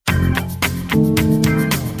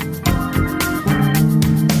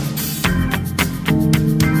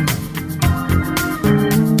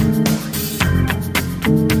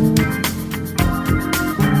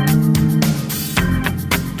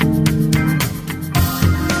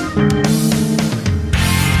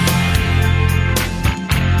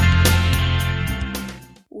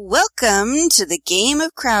Welcome to the Game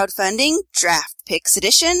of Crowdfunding Draft Picks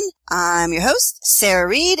Edition. I'm your host, Sarah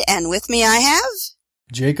Reed, and with me I have...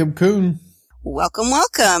 Jacob Kuhn. Welcome.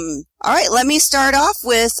 All right, let me start off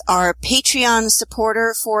with our Patreon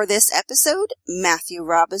supporter for this episode, Matthew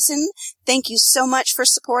Robinson. Thank you so much for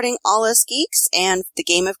supporting All Us Geeks and the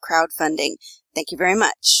Game of Crowdfunding. Thank you very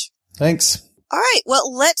much. Thanks. All right, well,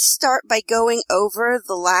 let's start by going over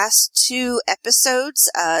the last two episodes.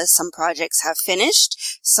 Some projects have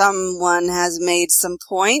finished, someone has made some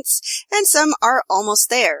points, and some are almost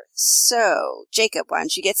there. So, Jacob, why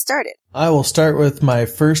don't you get started? I will start with my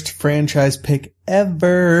first franchise pick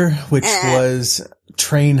ever, which was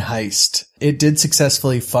Train Heist. It did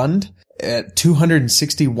successfully fund at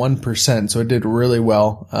 261%, so it did really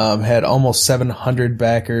well. Had almost 700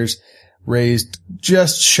 backers. Raised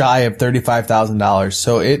just shy of $35,000.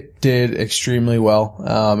 So it did extremely well.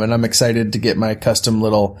 And I'm excited to get my custom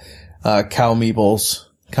little, cowboy meeples.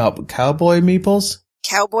 Cowboy meeples?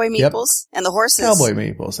 Yep. And the horses. Cowboy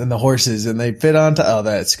meeples and the horses, and they fit onto,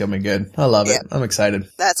 that's gonna be good. I love it. I'm excited.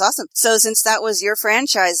 That's awesome. So since that was your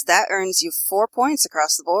franchise, that earns you 4 points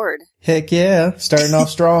across the board. Heck yeah. Starting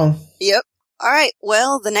off strong. Yep. All right.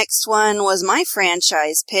 Well, the next one was my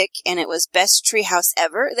franchise pick, and it was Best Treehouse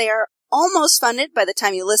Ever. They are almost funded. By the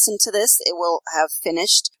time you listen to this, it will have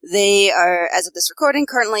finished. They are, as of this recording,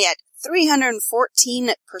 currently at 314%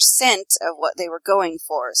 of what they were going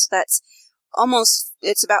for. So that's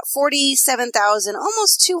it's about 47,000,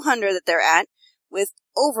 almost 200 that they're at, with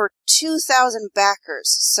over 2,000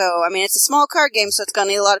 backers. So, I mean, it's a small card game, so it's going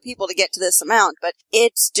to need a lot of people to get to this amount, but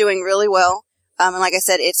it's doing really well. And like I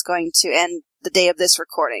said, it's going to end the day of this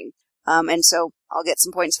recording. And so I'll get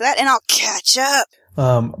some points for that, and I'll catch up.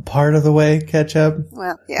 Part of the way catch up.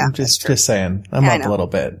 Well, yeah. Just saying. I'm up a little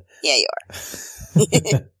bit. Yeah, you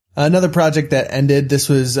are. Another project that ended, this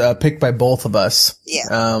was picked by both of us.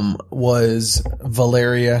 Yeah. Was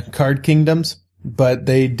Valeria Card Kingdoms, but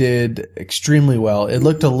they did extremely well. It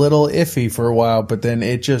looked a little iffy for a while, but then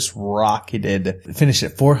it just rocketed. It finished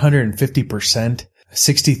at 450%.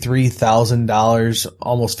 $63,000,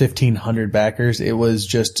 almost 1,500 backers. It was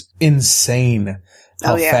just insane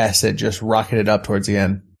how fast it just rocketed up towards the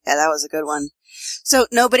end. Yeah, that was a good one. So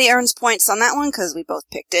nobody earns points on that one because we both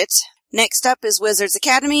picked it. Next up is Wizards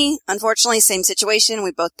Academy. Unfortunately, same situation.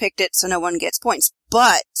 We both picked it, so no one gets points.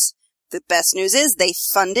 But the best news is they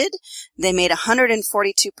funded. They made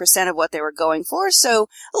 142% of what they were going for, so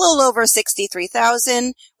a little over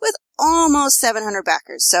 63,000 with almost 700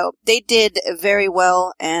 backers. So they did very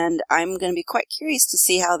well, and I'm going to be quite curious to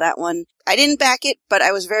see how that one... I didn't back it, but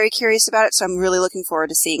I was very curious about it, so I'm really looking forward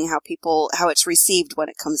to seeing how it's received when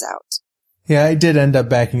it comes out. Yeah, I did end up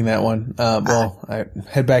backing that one. I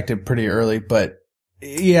had backed it pretty early, but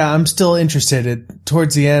yeah, I'm still interested.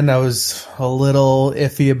 Towards the end, I was a little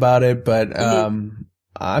iffy about it, but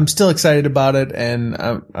I'm still excited about it, and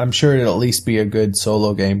I'm sure it'll at least be a good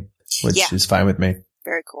solo game, which is fine with me.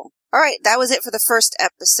 Very cool. All right, that was it for the first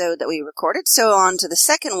episode that we recorded. So on to the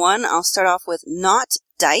second one. I'll start off with Not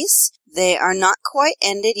Dice. They are not quite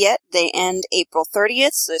ended yet. They end April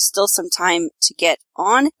 30th, so there's still some time to get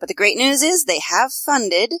on. But the great news is they have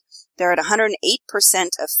funded. They're at 108%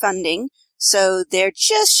 of funding. So they're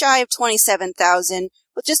just shy of 27,000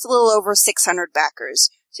 with just a little over 600 backers.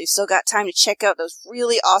 So you've still got time to check out those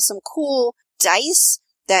really awesome, cool dice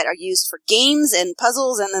that are used for games and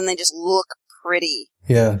puzzles, and then they just look pretty.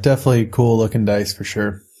 Yeah, definitely cool looking dice for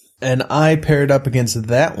sure. And I paired up against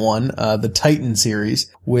that one, the Titan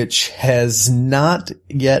series, which has not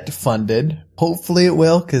yet funded. Hopefully it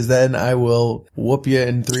will, because then I will whoop you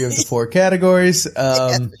in 3 of the 4 categories.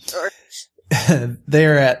 Yeah, sure.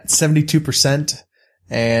 They're at 72%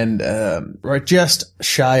 and just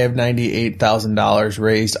shy of $98,000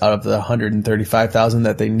 raised out of the $135,000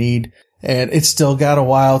 that they need. And it's still got a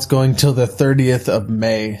while. It's going till the 30th of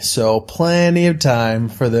May. So plenty of time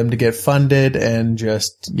for them to get funded and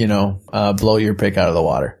just, blow your pick out of the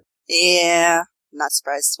water. Yeah, not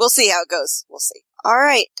surprised. We'll see how it goes. We'll see. All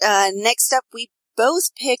right. Next up, we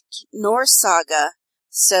both picked Norse Saga.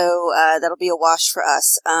 So, that'll be a wash for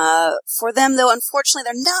us. For them, though, unfortunately,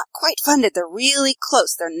 they're not quite funded. They're really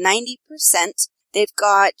close. They're 90%. They've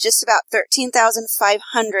got just about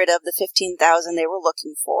 13,500 of the 15,000 they were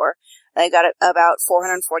looking for. They got about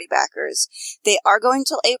 440 backers. They are going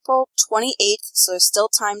till April 28th, so there's still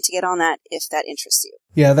time to get on that if that interests you.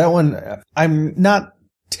 Yeah, that one, I'm not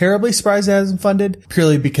terribly surprised it hasn't funded,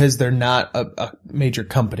 purely because they're not a major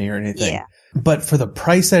company or anything. Yeah. But for the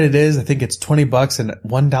price that it is, I think it's $20 and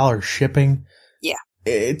 $1 shipping. Yeah.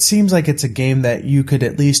 It seems like it's a game that you could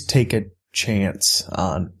at least take a chance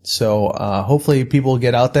on. So, hopefully people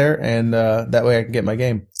get out there and, that way I can get my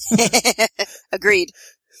game. Agreed.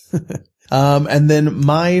 And then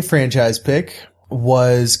my franchise pick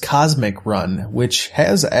was Cosmic Run, which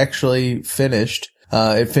has actually finished.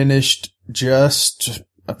 It finished just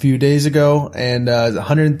a few days ago and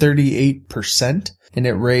 138%. And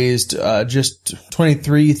it raised just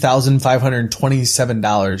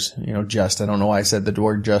 $23,527. I don't know why I said the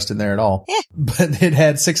word just in there at all. Yeah. But it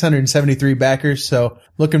had 673 backers, so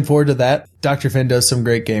looking forward to that. Dr. Finn does some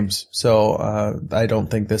great games, so I don't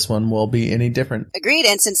think this one will be any different. Agreed,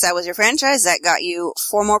 and since that was your franchise, that got you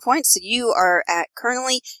 4 more points, so you are at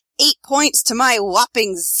currently 8 points to my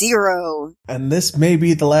whopping 0. And this may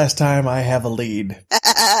be the last time I have a lead.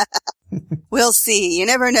 We'll see. You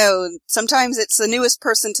never know. Sometimes it's the newest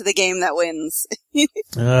person to the game that wins.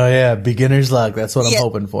 Oh yeah, beginner's luck. That's what I'm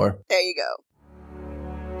hoping for. There you go.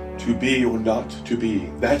 To be or not to be,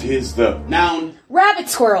 that is the... Noun. Rabbit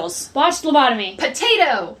squirrels. Botched lobotomy.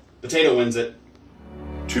 Potato. Potato wins it.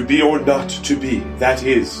 To be or not to be, that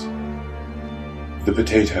is the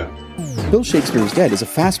potato. Bill Shakespeare is Dead is a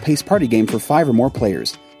fast-paced party game for 5 or more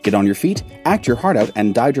players. Get on your feet, act your heart out,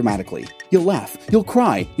 and die dramatically. You'll laugh, you'll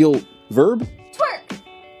cry, you'll... Verb? Twerk.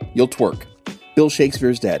 You'll twerk. Bill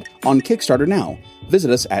Shakespeare's Dead. On Kickstarter now.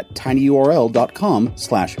 Visit us at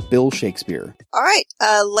tinyurl.com/Bill Shakespeare. All right,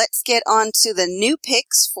 let's get on to the new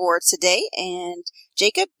picks for today. And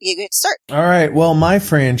Jacob, you get to start. All right, well, my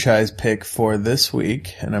franchise pick for this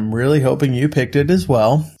week, and I'm really hoping you picked it as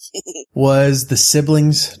well, was The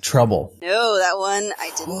Siblings Trouble. No, that one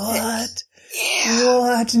I didn't What? pick. Yeah.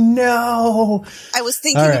 What? No. I was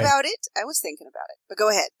thinking about it, but go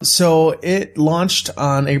ahead. So it launched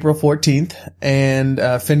on April 14th and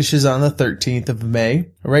finishes on the 13th of May.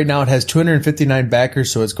 Right now it has 259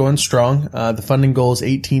 backers, so it's going strong. The funding goal is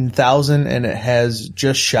 $18,000 and it has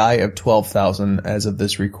just shy of $12,000 as of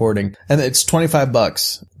this recording. And it's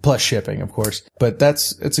 $25 plus shipping, of course. But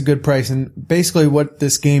it's a good price. And basically what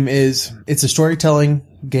this game is, it's a storytelling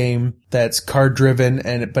game that's card driven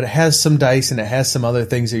but it has some dice and it has some other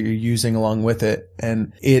things that you're using along with it.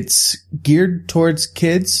 And it's geared towards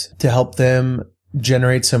kids to help them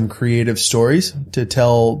generate some creative stories to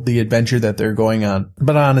tell the adventure that they're going on.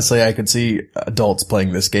 But honestly, I could see adults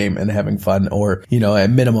playing this game and having fun, or, at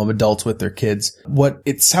minimum adults with their kids. What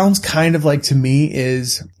it sounds kind of like to me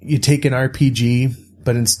is you take an RPG,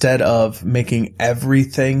 but instead of making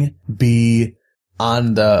everything be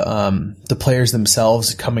on the players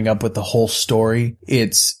themselves coming up with the whole story,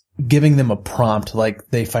 it's giving them a prompt, like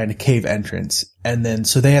they find a cave entrance, and then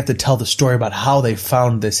so they have to tell the story about how they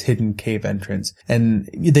found this hidden cave entrance, and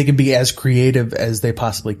they can be as creative as they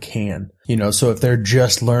possibly can. So if they're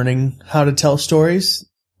just learning how to tell stories,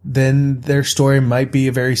 then their story might be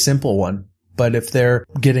a very simple one. But if they're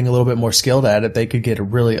getting a little bit more skilled at it, they could get a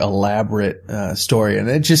really elaborate story, and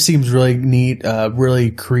it just seems really neat,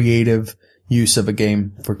 really creative use of a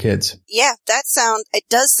game for kids. Yeah, it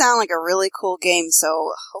does sound like a really cool game,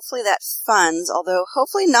 so hopefully that funds, although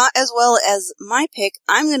hopefully not as well as my pick.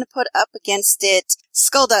 I'm going to put up against it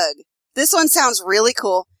Skulldug. This one sounds really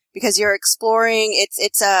cool because you're exploring,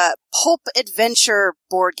 it's a pulp adventure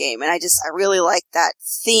board game, and I really like that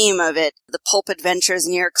theme of it, the pulp adventures,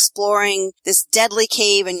 and you're exploring this deadly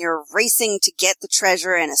cave and you're racing to get the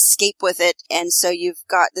treasure and escape with it. And so you've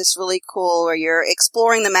got this really cool where you're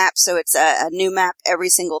exploring the map, so it's a new map every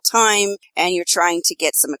single time, and you're trying to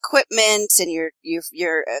get some equipment, and you're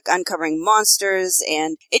uncovering monsters,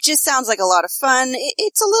 and it just sounds like a lot of fun.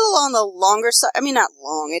 It's a little on the longer side. I mean, not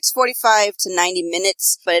long. It's 45 to 90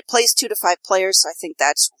 minutes, but it plays 2 to 5 players, so I think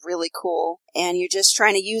that's really cool. And you're just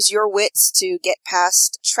trying to use your wits to get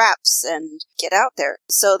past traps and get out there.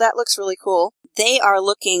 So that looks really cool. They are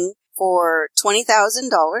looking for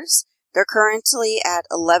 $20,000. They're currently at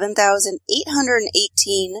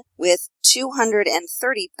 $11,818 with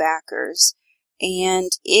 230 backers.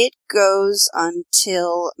 And it goes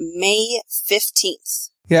until May 15th.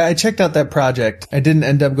 Yeah, I checked out that project. I didn't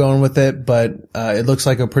end up going with it, but it looks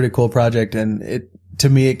like a pretty cool project, and to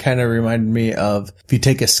me, it kind of reminded me of if you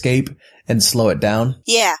take Escape and slow it down.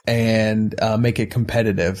 Yeah. And make it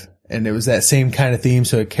competitive. And it was that same kind of theme,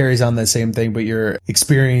 so it carries on that same thing, but you're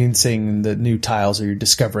experiencing the new tiles or you're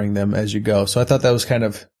discovering them as you go. So I thought that was kind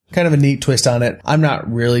of a neat twist on it. I'm not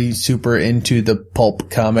really super into the pulp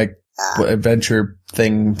comic adventure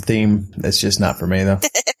theme. That's just not for me, though.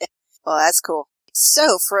 Well, that's cool.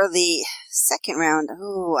 So for the second round,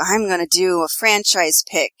 I'm going to do a franchise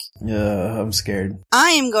pick. I'm scared.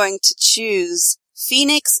 I am going to choose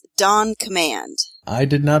Phoenix Dawn Command. I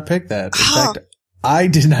did not pick that. In fact, I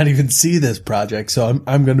did not even see this project, so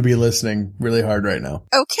I'm going to be listening really hard right now.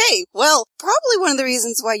 Okay, well, probably one of the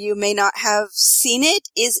reasons why you may not have seen it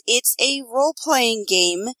is it's a role-playing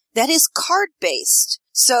game that is card-based.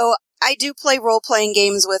 So I do play role-playing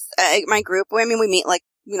games with my group. I mean, we meet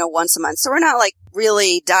once a month. So we're not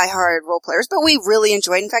really diehard role players, but we really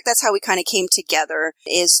enjoyed. In fact, that's how we kind of came together,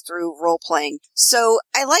 is through role playing. So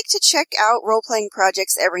I like to check out role playing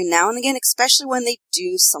projects every now and again, especially when they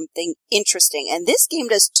do something interesting. And this game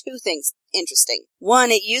does two things interesting.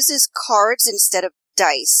 One, it uses cards instead of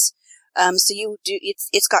dice. So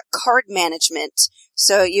it's got card management.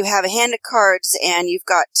 So you have a hand of cards and you've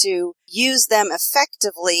got to use them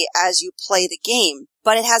effectively as you play the game.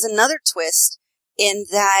 But it has another twist in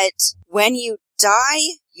that when you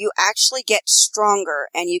die, you actually get stronger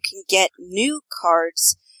and you can get new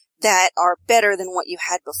cards that are better than what you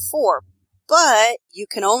had before. But you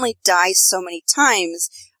can only die so many times.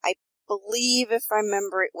 I believe, if I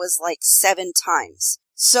remember, it was 7 times.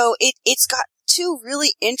 So it's got two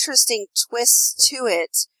really interesting twists to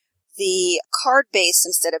it. The card-based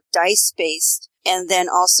instead of dice-based, and then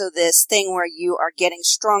also this thing where you are getting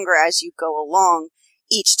stronger as you go along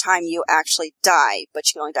each time you actually die, but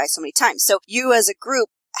you can only die so many times. So you as a group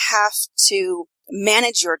have to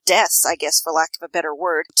manage your deaths, I guess, for lack of a better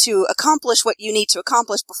word, to accomplish what you need to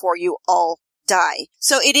accomplish before you all die.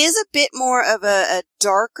 So it is a bit more of a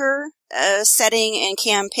darker setting and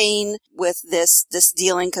campaign with this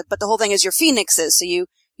dealing, but the whole thing is you're phoenixes, so you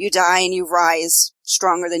die and you rise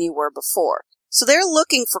stronger than you were before. So they're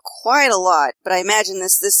looking for quite a lot, but I imagine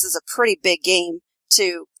this is a pretty big game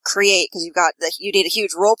to create, because you need a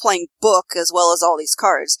huge role-playing book as well as all these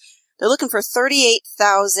cards. They're looking for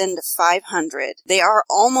 38,500. They are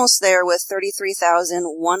almost there with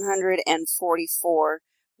 33,144,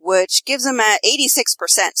 which gives them at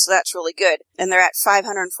 86%, so that's really good. And they're at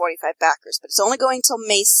 545 backers, but it's only going till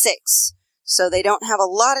May 6th, so they don't have a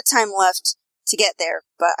lot of time left to get there,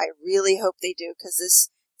 but I really hope they do, because this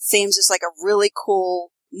seems just like a really cool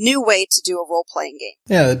new way to do a role-playing game.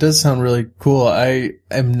 Yeah, that does sound really cool. I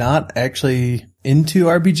am not actually into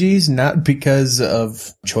RPGs, not because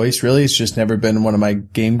of choice, really. It's just never been one of my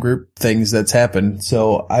game group things that's happened.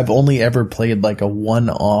 So I've only ever played a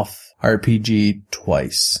one-off RPG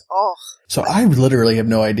twice. Oh. So I literally have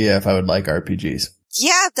no idea if I would like RPGs.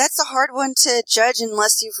 Yeah, that's a hard one to judge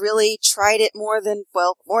unless you've really tried it more than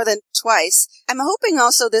twice. I'm hoping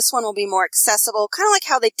also this one will be more accessible, kind of like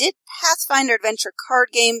how they did Pathfinder Adventure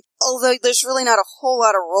card game, although there's really not a whole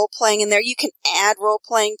lot of role-playing in there. You can add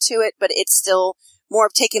role-playing to it, but it's still more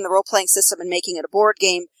of taking the role-playing system and making it a board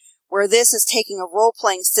game, where this is taking a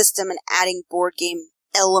role-playing system and adding board game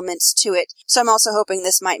elements to it. So I'm also hoping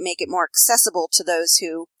this might make it more accessible to those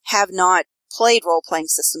who have not played role-playing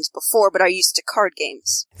systems before, but are used to card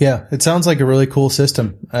games. Yeah, it sounds like a really cool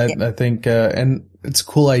system. I think, and it's a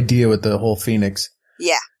cool idea with the whole Phoenix.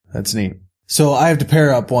 Yeah. That's neat. So I have to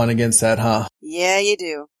pair up one against that, huh? Yeah, you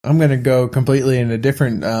do. I'm going to go completely in a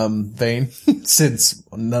different vein, since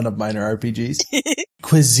none of mine are RPGs.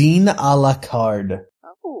 Cuisine a la carte.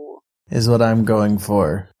 Oh. Is what I'm going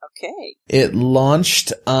for. Okay. It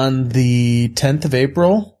launched on the 10th of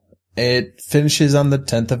April. It finishes on the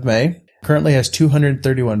 10th of May. Currently has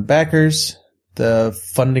 231 backers. The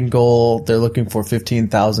funding goal, they're looking for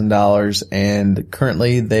 $15,000, and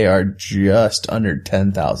currently they are just under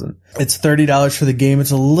 $10,000. It's $30 for the game.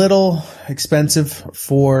 It's a little expensive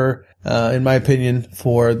for, in my opinion,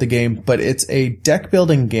 for the game, but it's a deck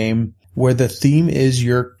building game where the theme is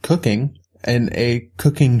your cooking and a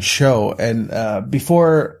cooking show. And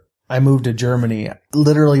before I moved to Germany,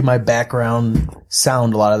 literally my background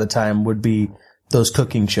sound a lot of the time would be those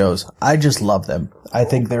cooking shows. I just love them. I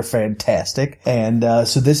think they're fantastic. And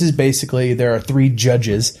so this is basically, there are 3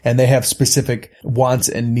 judges, and they have specific wants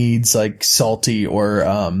and needs, like salty or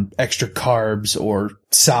extra carbs or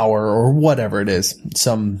sour or whatever it is,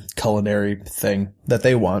 some culinary thing that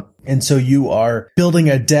they want. And so you are building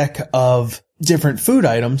a deck of different food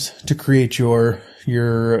items to create your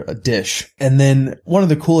dish. And then one of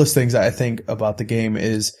the coolest things I think about the game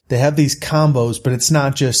is they have these combos, but it's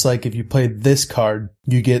not just like if you play this card,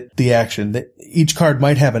 you get the action. Each card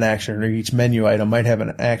might have an action, or each menu item might have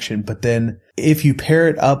an action, but then if you pair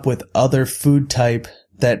it up with other food type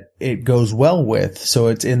that it goes well with, so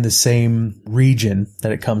it's in the same region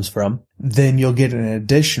that it comes from, then you'll get an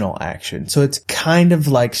additional action. So it's kind of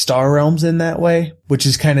like Star Realms in that way, which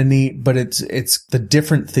is kind of neat, but it's the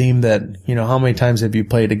different theme that, how many times have you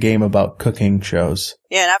played a game about cooking shows?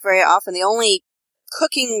 Yeah, not very often. The only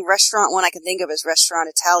cooking restaurant one I can think of is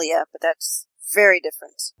Restaurant Italia, but that's very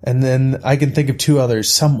different. And then I can think of 2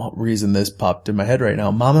 others. Some reason this popped in my head right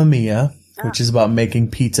now. Mamma Mia. which is about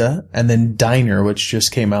making pizza, and then Diner, which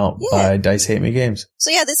just came out by Dice Hate Me Games. So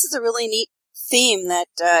yeah, this is a really neat theme that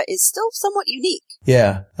is still somewhat unique.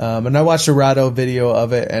 Yeah, and I watched a Rahdo video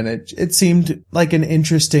of it, and it seemed like an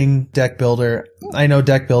interesting deck builder. I know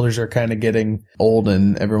deck builders are kind of getting old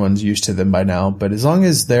and everyone's used to them by now, but as long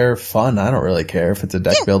as they're fun, I don't really care if it's a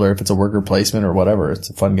deck builder, if it's a worker placement or whatever. It's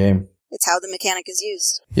a fun game. It's how the mechanic is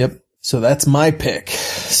used. Yep. So that's my pick.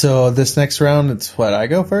 So this next round, it's what, I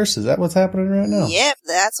go first? Is that what's happening right now? Yep,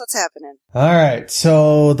 that's what's happening. All right.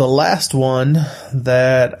 So the last one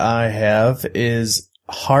that I have is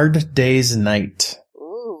Hard Day's Night.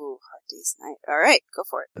 Ooh, Hard Day's Night. All right, go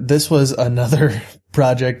for it. This was another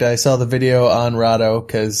project. I saw the video on Rahdo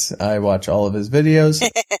because I watch all of his videos.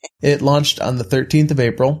 It launched on the 13th of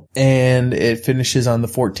April and it finishes on the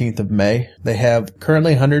 14th of May. They have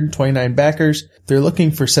currently 129 backers. They're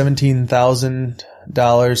looking for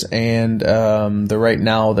 $17,000 and right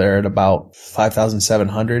now they're at about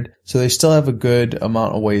 $5,700. So they still have a good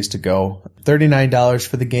amount of ways to go. $39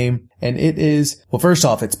 for the game. And it is, well, first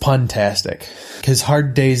off, it's puntastic because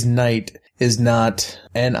Hard Day's Night is not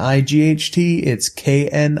N-I-G-H-T, it's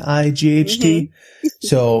K-N-I-G-H-T. Mm-hmm.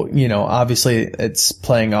 So, obviously it's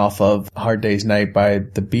playing off of Hard Day's Night by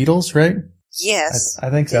the Beatles, right? Yes. I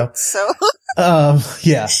think so.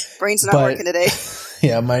 Yeah. Brain's not working today.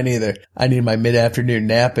 Yeah, mine either. I need my mid-afternoon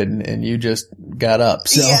nap and you just got up.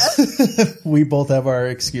 So we both have our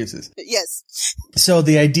excuses. Yes. So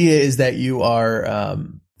the idea is that you are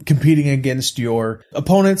competing against your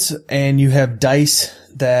opponents and you have dice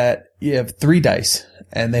that you have 3 dice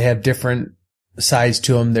and they have different sides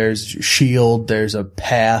to them. There's shield, there's a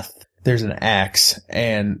path, there's an axe,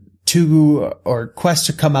 and 2 or quests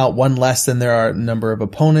to come out, 1 less than there are a number of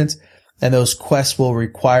opponents. And those quests will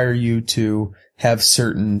require you to have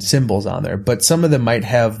certain symbols on there, but some of them might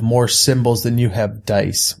have more symbols than you have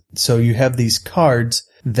dice. So you have these cards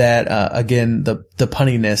that, again, the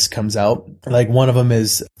punniness comes out. Like one of them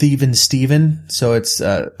is Thievin' Steven. So it's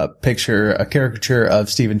a caricature of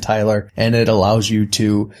Steven Tyler, and it allows you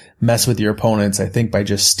to mess with your opponents, I think, by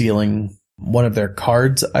just stealing one of their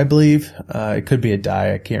cards, I believe. It could be a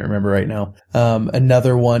die. I can't remember right now.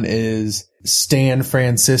 Another one is Stan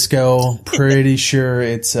Francisco. Pretty sure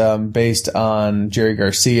it's based on Jerry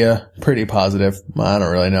Garcia. Pretty positive. I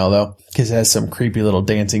don't really know though, because it has some creepy little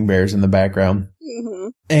dancing bears in the background. Mm-hmm.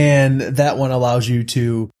 And that one allows you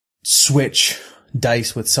to switch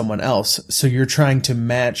dice with someone else. So you're trying to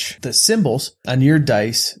match the symbols on your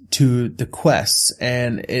dice to the quests,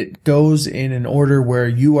 and it goes in an order where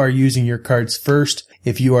you are using your cards first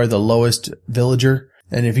if you are the lowest villager.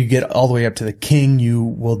 And if you get all the way up to the king, you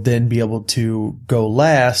will then be able to go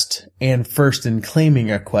last and first in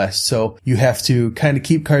claiming a quest. So you have to kind of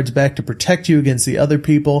keep cards back to protect you against the other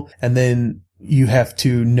people. And then you have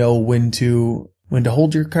to know when to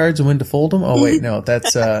hold your cards and when to fold them. Oh, wait, no,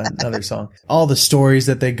 that's another song. All the stories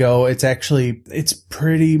that they go, it's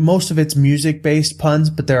pretty, most of it's music based puns,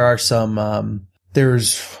 but there are some,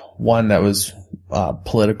 there's one that was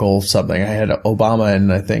political something. I had Obama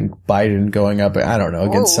and I think Biden going up, I don't know,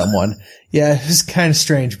 against someone. Yeah, it's kind of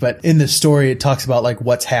strange, but in the story, it talks about like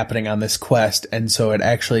what's happening on this quest. And so it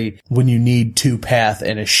actually, when you need 2 path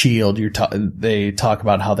and a shield, they talk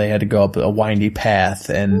about how they had to go up a windy path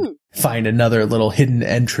and find another little hidden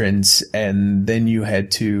entrance. And then you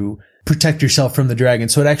had to protect yourself from the dragon.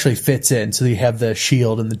 So it actually fits in. So you have the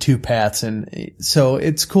shield and the 2 paths. And so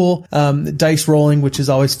it's cool. Dice rolling, which is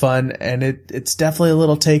always fun. And it's definitely a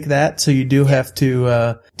little take that. So you do have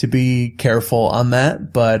to be careful on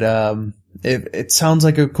that. But, it sounds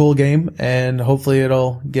like a cool game and hopefully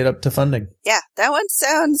it'll get up to funding. Yeah, that one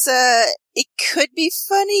sounds, it could be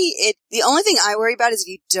funny. The only thing I worry about is if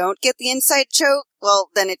you don't get the inside joke, well,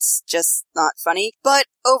 then it's just not funny. But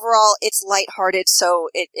overall, it's lighthearted, so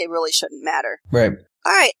it really shouldn't matter. Right.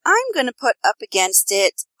 Alright, I'm gonna put up against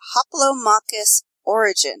it Hoplomachus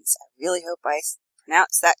Origins. I really hope I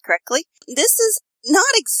pronounced that correctly. This is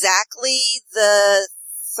not exactly the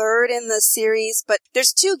 3rd in the series, but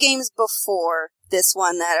there's 2 games before this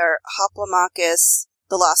one that are Hoplomachus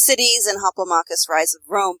The Lost Cities and Hoplomachus Rise of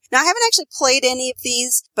Rome. Now, I haven't actually played any of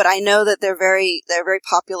these, but I know that they're very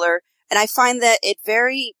popular, and I find that it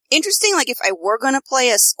very interesting. Like, if I were going to play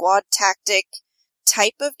a squad tactic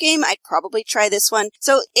type of game, I'd probably try this one.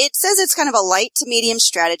 So it says it's kind of a light to medium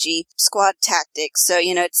strategy squad tactics. So,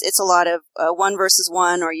 it's a lot of 1 versus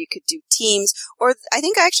 1, or you could do teams, or I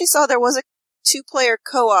think I actually saw there was a 2-player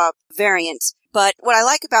co-op variant. But what I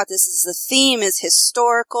like about this is the theme is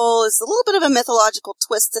historical, is a little bit of a mythological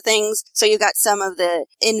twist to things. So you got some of the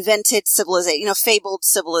invented civilization, fabled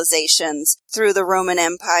civilizations through the Roman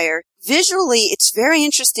Empire. visually it's very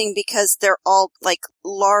interesting because they're all like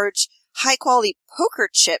large, high-quality poker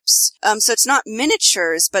chips. So it's not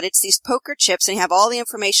miniatures, but it's these poker chips, and you have all the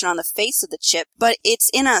information on the face of the chip, but it's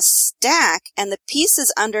in a stack, and the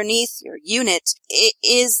pieces underneath your unit, it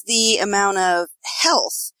is the amount of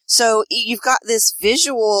health. So you've got this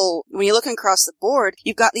visual, when you're looking across the board,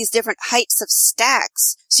 you've got these different heights of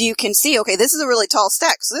stacks. So you can see, okay, this is a really tall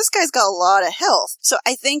stack, so this guy's got a lot of health. So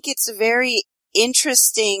I think it's a very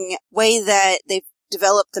interesting way that they've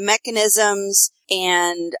developed the mechanisms,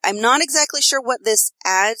 and I'm not exactly sure what this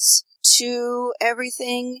adds to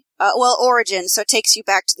everything. Origin, so it takes you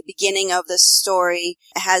back to the beginning of the story.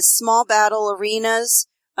 It has small battle arenas.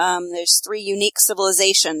 There's 3 unique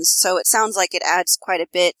civilizations, so it sounds like it adds quite a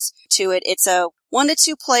bit to it. It's a 1 to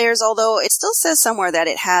 2 players, although it still says somewhere that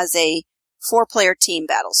it has a 4-player team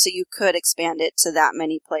battle, so you could expand it to that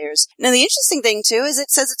many players. Now, the interesting thing, too, is it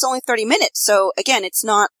says it's only 30 minutes, so again, it's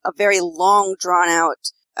not a very long,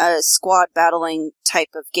 drawn-out squad battling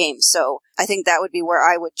type of game, so I think that would be where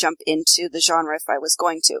I would jump into the genre if I was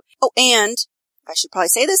going to. Oh, and I should probably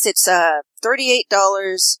say this, it's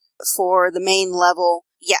 $38 for the main level.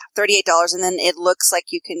 Yeah, $38, and then it looks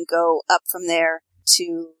like you can go up from there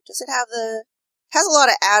to, has a lot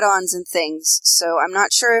of add-ons and things, so I'm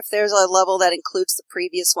not sure if there's a level that includes the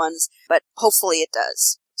previous ones, but hopefully it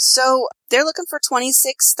does. So, they're looking for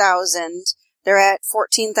 26,000. They're at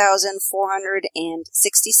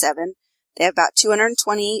 14,467. They have about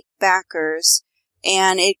 220 backers,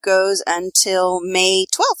 and it goes until May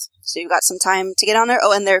 12th. So you've got some time to get on there.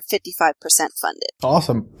 Oh, and they're 55% funded.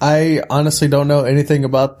 Awesome. I honestly don't know anything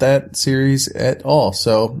about that series at all,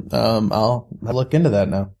 so I'll look into that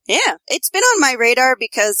now. Yeah, it's been on my radar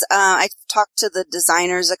because I've talked to the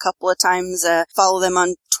designers a couple of times, follow them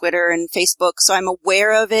on Twitter and Facebook, so I'm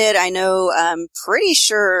aware of it. I know, I'm pretty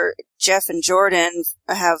sure Jeff and Jordan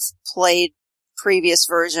have played previous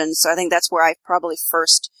versions, so I think that's where I probably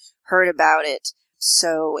first heard about it.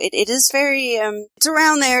 So it is very, it's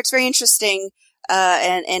around there. It's very interesting,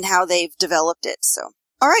 and how they've developed it. So,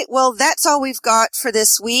 all right. Well, that's all we've got for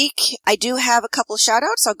this week. I do have a couple of shout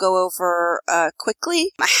outs I'll go over,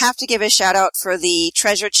 quickly. I have to give a shout out for the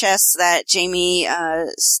treasure chests that Jamie,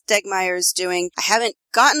 Stegmeyer is doing. I haven't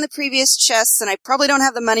gotten the previous chests, and I probably don't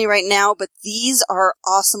have the money right now, but these are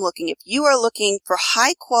awesome looking. If you are looking for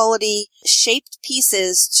high quality shaped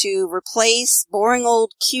pieces to replace boring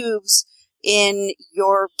old cubes in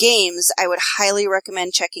your games, I would highly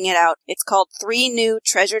recommend checking it out. It's called 3 New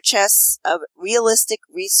Treasure Chests of Realistic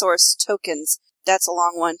Resource Tokens. That's a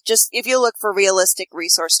long one. Just if you look for realistic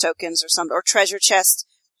resource tokens or treasure chests,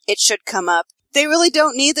 it should come up. They really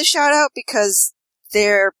don't need the shout out because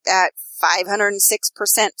they're at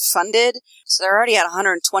 506% funded. So they're already at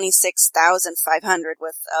 126,500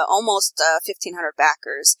 with almost 1,500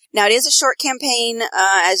 backers. Now it is a short campaign,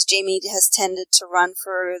 as Jamie has tended to run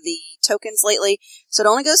for the tokens lately. So it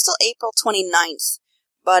only goes till April 29th.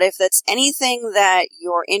 But if that's anything that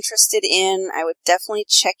you're interested in, I would definitely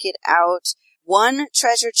check it out. 1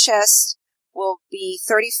 treasure chest will be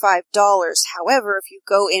 $35. However, if you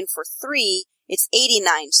go in for 3, it's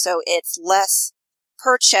 $89. So it's less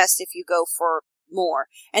per chest if you go for more.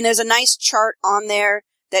 And there's a nice chart on there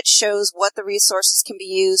that shows what the resources can be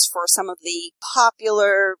used for some of the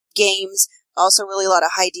popular games. Also really a lot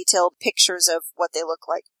of high detailed pictures of what they look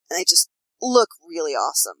like. And they just look really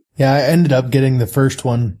awesome. Yeah, I ended up getting the first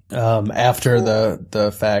one after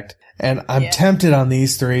the fact. And I'm tempted on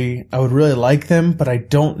these 3. I would really like them, but I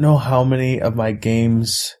don't know how many of my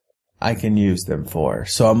games I can use them for.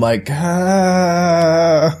 So I'm like,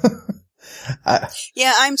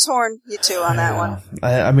 yeah, I'm torn, you too, on that one.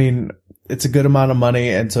 I mean, it's a good amount of money,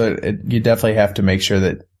 and so you definitely have to make sure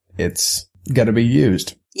that it's got to be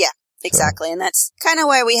used. Yeah, exactly. So. And that's kind of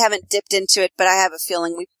why we haven't dipped into it, but I have a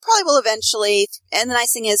feeling we probably will eventually. And the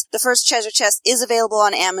nice thing is, the first treasure chest is available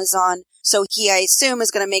on Amazon, so I assume, is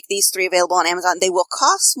going to make these 3 available on Amazon. They will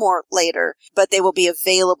cost more later, but they will be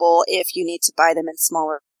available if you need to buy them in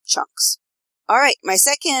smaller chunks. All right, my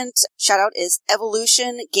second shout-out is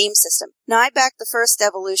Evolution Game System. Now, I backed the first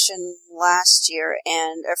Evolution last year,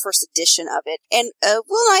 and first edition of it, and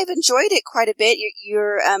Will and I have enjoyed it quite a bit.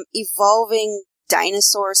 You're evolving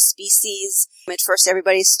dinosaur species. At first,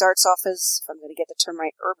 everybody starts off as, if I'm going to get the term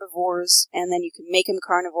right, herbivores, and then you can make them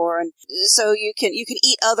carnivore, and so you can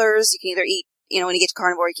eat others. You can either eat, when you get to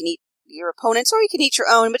carnivore, you can eat your opponents, or you can eat your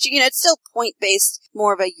own, but it's still point-based,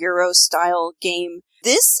 more of a Euro-style game.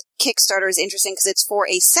 This Kickstarter is interesting because it's for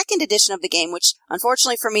a second edition of the game, which,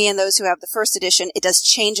 unfortunately for me and those who have the first edition, it does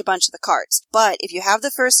change a bunch of the cards. But if you have the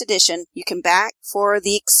first edition, you can back for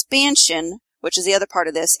the expansion, which is the other part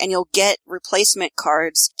of this, and you'll get replacement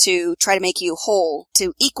cards to try to make you whole,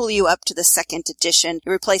 to equal you up to the second edition. It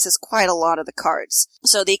replaces quite a lot of the cards.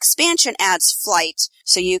 So the expansion adds flight,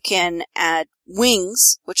 so you can add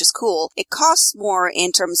wings, which is cool. It costs more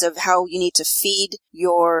in terms of how you need to feed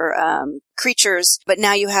your creatures, but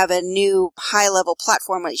now you have a new high-level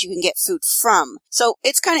platform that you can get food from. So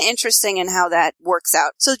it's kind of interesting in how that works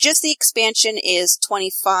out. So just the expansion is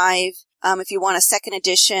 $25. If you want a second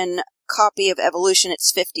edition copy of Evolution,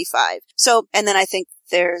 it's $55. So, and then I think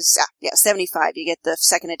there's, $75. You get the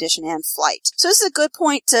second edition and flight. So this is a good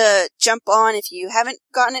point to jump on if you haven't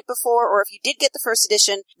gotten it before, or if you did get the first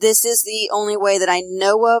edition. This is the only way that I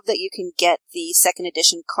know of that you can get the second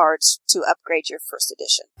edition cards to upgrade your first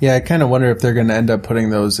edition. Yeah, I kind of wonder if they're going to end up putting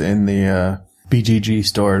those in the BGG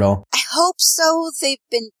store at all. I hope so. They've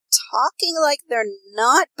been talking like they're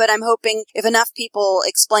not, but I'm hoping if enough people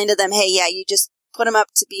explain to them, hey, yeah, you just put them up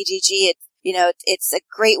to BGG, it's a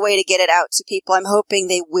great way to get it out to people. I'm hoping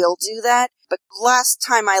they will do that. But last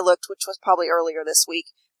time I looked, which was probably earlier this week,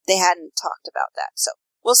 they hadn't talked about that. So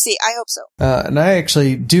we'll see. I hope so. And I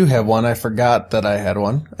actually do have one. I forgot that I had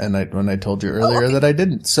one. And when I told you earlier that I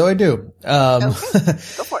didn't. So I do. Okay. Go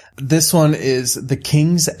for it. This one is The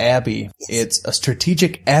King's Abbey. Yes. It's a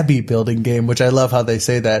strategic abbey building game, which I love how they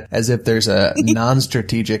say that as if there's a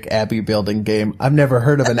non-strategic abbey building game. I've never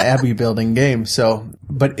heard of an abbey building game.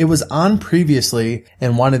 But it was on previously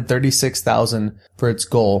and wanted $36,000 for its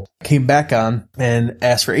goal. Came back on and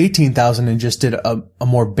asked for $18,000 and just did a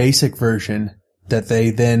more basic version that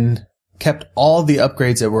they then kept all the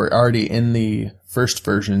upgrades that were already in the first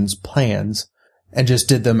version's plans and just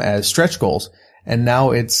did them as stretch goals. And now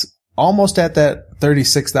it's almost at that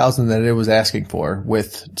 $36,000 that it was asking for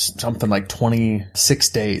with something like 26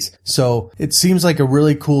 days. So it seems like a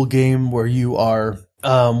really cool game where you are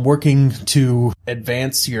working to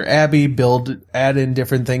advance your abbey, add in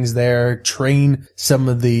different things there, train some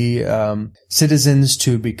of the citizens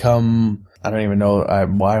to become, I don't even know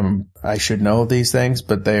why I should know these things,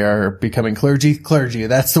 but they are becoming clergy. Clergy,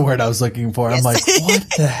 that's the word I was looking for. Yes. I'm like, what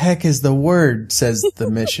the heck is the word, says the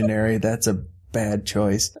missionary. That's a bad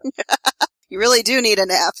choice. You really do need a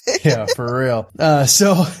nap. Yeah, for real.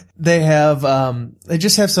 So they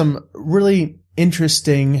just have some really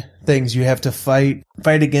interesting things. You have to fight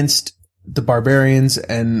against the barbarians,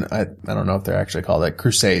 and I don't know if they're actually called that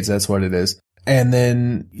crusades. That's what it is. And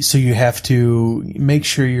then, so you have to make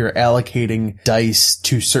sure you're allocating dice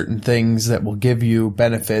to certain things that will give you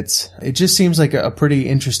benefits. It just seems like a pretty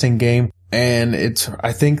interesting game. And it's,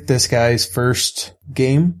 I think, this guy's first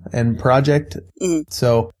game and project.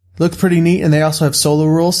 So, looks pretty neat. And they also have solo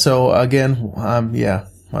rules. So, again, I'm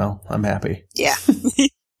happy. Yeah.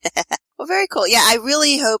 Well, very cool. Yeah, I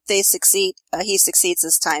really hope they succeed. He succeeds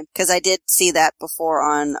this time, because I did see that before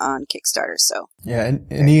on Kickstarter. So yeah,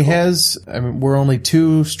 and he has. I mean, we're only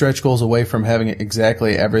 2 stretch goals away from having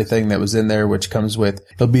exactly everything that was in there, which comes with.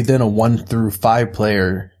 It'll be then a 1 through 5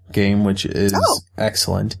 player game, which is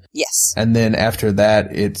excellent. Yes, and then after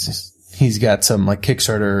that, he's got some like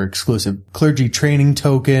Kickstarter exclusive clergy training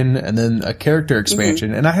token and then a character expansion.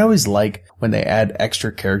 Mm-hmm. And I always like when they add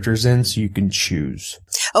extra characters in so you can choose.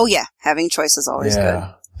 Oh yeah. Having choice is always good.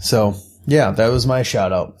 So yeah, that was my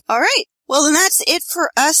shout out. All right. Well, then that's it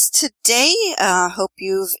for us today. Hope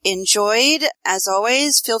you've enjoyed. As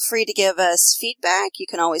always, feel free to give us feedback. You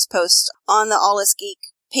can always post on the All Us Geek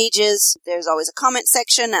pages. There's always a comment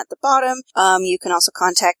section at the bottom. You can also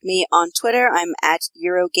contact me on Twitter. I'm at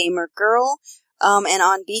EurogamerGirl. And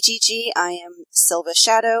on BGG, I am Silva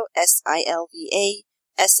Shadow, SilvaShado.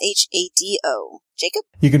 Jacob?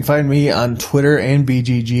 You can find me on Twitter and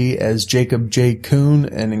BGG as Jacob J. Coon.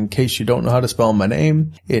 And in case you don't know how to spell my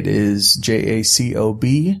name, it is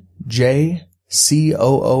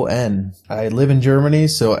JACOBJCOON. I live in Germany,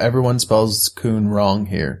 so everyone spells Coon wrong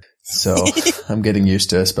here. So I'm getting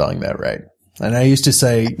used to spelling that right. And I used to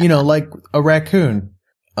say, like a raccoon.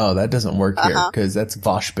 Oh, that doesn't work here because that's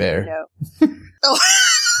Vashbear. No. Oh.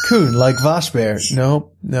 Coon, like Vashbear.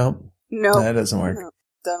 Nope. No, that doesn't work. No,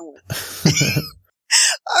 doesn't work.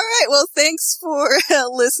 All right. Well, thanks for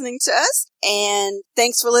listening to us, and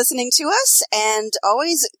thanks for listening to us, and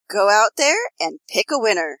always go out there and pick a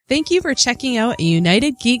winner. Thank you for checking out a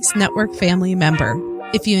United Geeks Network family member.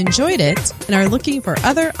 If you enjoyed it and are looking for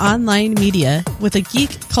other online media with a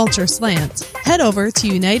geek culture slant, head over to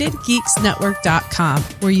UnitedGeeksNetwork.com,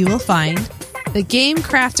 where you will find the Game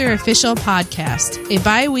Crafter Official Podcast, a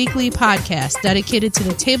bi-weekly podcast dedicated to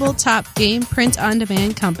the tabletop game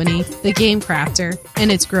print-on-demand company, The Game Crafter, and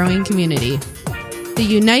its growing community. The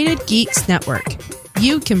United Geeks Network.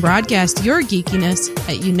 You can broadcast your geekiness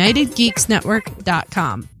at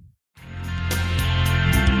UnitedGeeksNetwork.com.